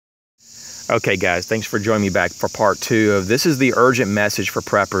Okay guys, thanks for joining me back for part 2 of this is the urgent message for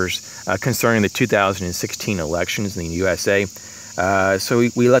preppers concerning the 2016 elections in the USA. So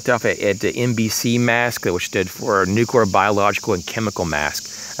we left off at the NBC mask, which stood for nuclear, biological, and chemical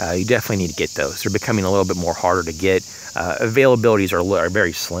mask. You definitely need to get those. They're becoming a little bit more harder to get. Availabilities are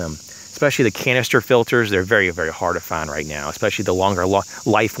very slim, especially the canister filters. They're very, very hard to find right now, especially the longer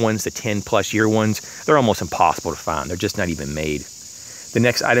life ones, the 10+ year ones. They're almost impossible to find. They're just not even made. The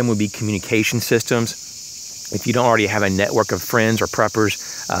next item would be communication systems. If you don't already have a network of friends or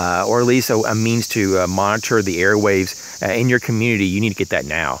preppers, or at least a means to monitor the airwaves in your community, you need to get that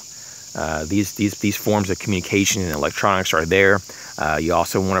now. These forms of communication and electronics are there. You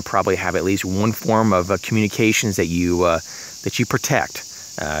also want to probably have at least one form of communications that you protect.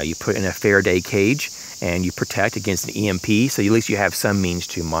 You put in a Faraday cage and you protect against an EMP, so at least you have some means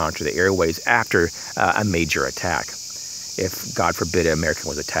to monitor the airwaves after a major attack. If, God forbid, an American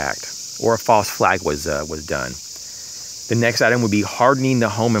was attacked or a false flag was done. The next item would be hardening the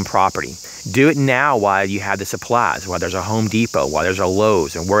home and property. Do it now while you have the supplies, while there's a Home Depot, while there's a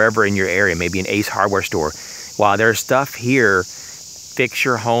Lowe's, and wherever in your area, maybe an Ace Hardware store. While there's stuff here, fix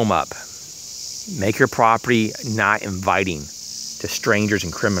your home up. Make your property not inviting to strangers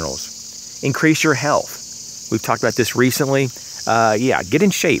and criminals. Increase your health. We've talked about this recently. Yeah, get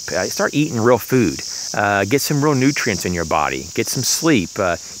in shape. Start eating real food. Get some real nutrients in your body. Get some sleep.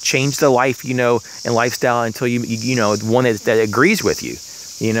 Change the life, and lifestyle until you know, one that agrees with you.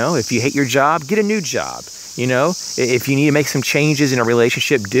 If you hate your job, get a new job. If you need to make some changes in a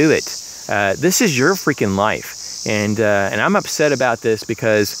relationship, do it. This is your freaking life. And I'm upset about this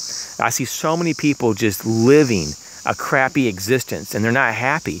because I see so many people just living a crappy existence and they're not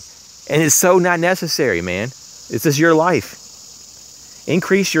happy. And it's so not necessary, man. This is your life.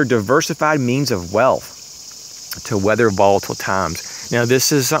 Increase your diversified means of wealth to weather volatile times. Now,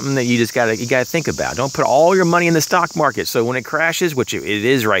 this is something that you gotta think about. Don't put all your money in the stock market. So when it crashes, which it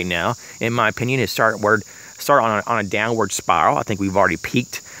is right now, in my opinion, it start on a downward spiral. I think we've already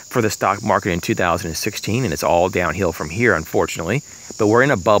peaked for the stock market in 2016, and it's all downhill from here, unfortunately. But we're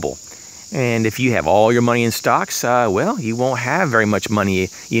in a bubble. And if you have all your money in stocks, well, you won't have very much money,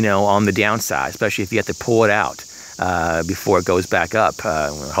 on the downside, especially if you have to pull it out before it goes back up.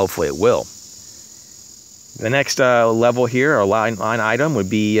 Hopefully it will. The next level here, or line item, would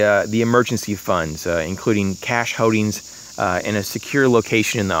be the emergency funds, including cash holdings in a secure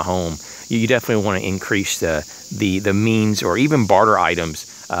location in the home. You definitely want to increase the means or even barter items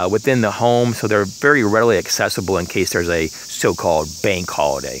within the home, so they're very readily accessible in case there's a so-called bank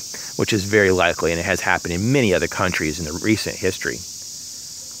holiday, which is very likely, and it has happened in many other countries in the recent history.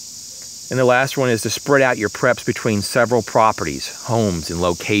 And the last one is to spread out your preps between several properties, homes, and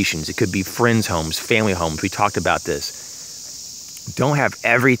locations. It could be friends' homes, family homes. We talked about this. Don't have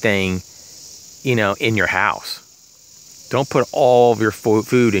everything, in your house. Don't put all of your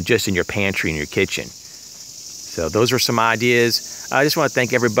food just in your pantry and your kitchen. So those are some ideas. I just want to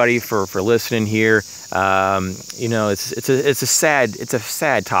thank everybody for listening here. It's a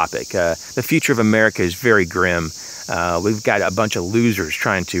sad topic. The future of America is very grim. We've got a bunch of losers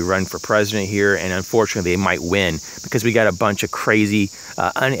trying to run for president here, and unfortunately they might win because we got a bunch of crazy,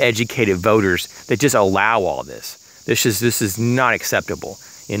 uneducated voters that just allow all this. This is not acceptable.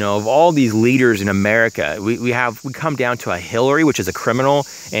 Of all these leaders in America, we come down to a Hillary, which is a criminal,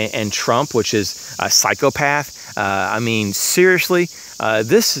 and Trump, which is a psychopath. I mean, seriously,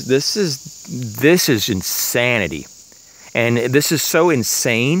 this is insanity, and this is so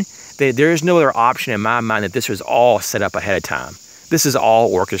insane. There is no other option in my mind that this was all set up ahead of time. This is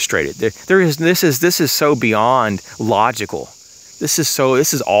all orchestrated. This is so beyond logical. This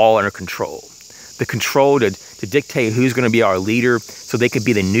is all under control. The control to dictate who's going to be our leader, so they could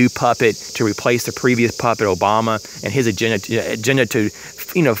be the new puppet to replace the previous puppet, Obama, and his agenda to,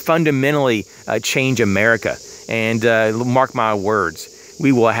 fundamentally change America. And mark my words,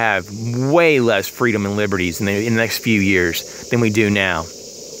 we will have way less freedom and liberties in the next few years than we do now.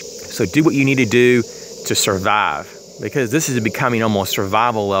 So do what you need to do to survive, because this is becoming almost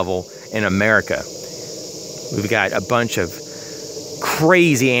survival level in America. We've got a bunch of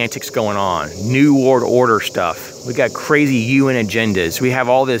crazy antics going on, New World Order stuff. We've got crazy UN agendas. We have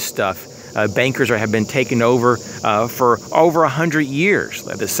all this stuff. Bankers have been taken over for over 100 years.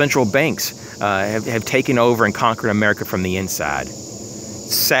 The central banks have taken over and conquered America from the inside.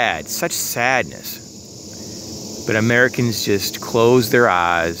 Sad, such sadness. But Americans just close their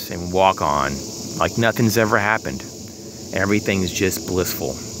eyes and walk on like nothing's ever happened. Everything's just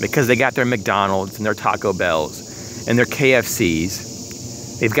blissful because they got their McDonald's and their Taco Bells and their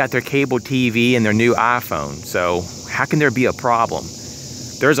KFCs. They've got their cable TV and their new iPhone. So how can there be a problem?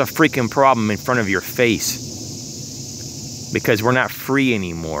 There's a freaking problem in front of your face, because we're not free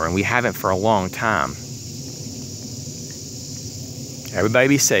anymore, and we haven't for a long time. Everybody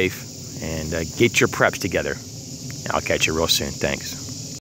be safe, and get your preps together. I'll catch you real soon. Thanks.